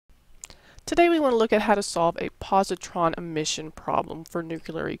Today we want to look at how to solve a positron emission problem for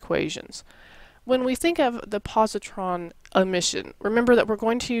nuclear equations. When we think of the positron emission, remember that we're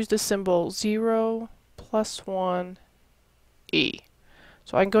going to use the symbol 0 plus 1 e.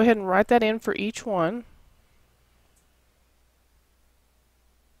 So I can go ahead and write that in for each one.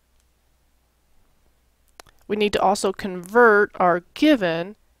 We need to also convert our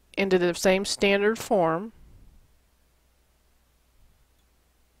given into the same standard form.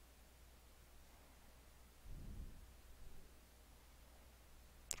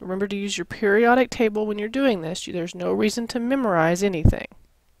 Remember to use your periodic table when you're doing this. There's no reason to memorize anything.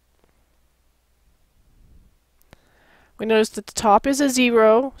 We notice that the top is a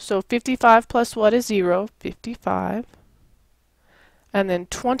 0, so 55 plus what is 0? 55. And then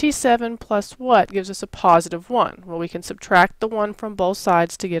 27 plus what gives us a positive 1? Well, we can subtract the 1 from both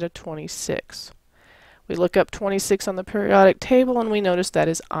sides to get a 26. We look up 26 on the periodic table and we notice that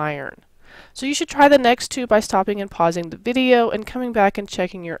is iron. So you should try the next two by stopping and pausing the video and coming back and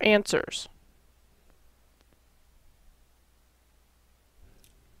checking your answers.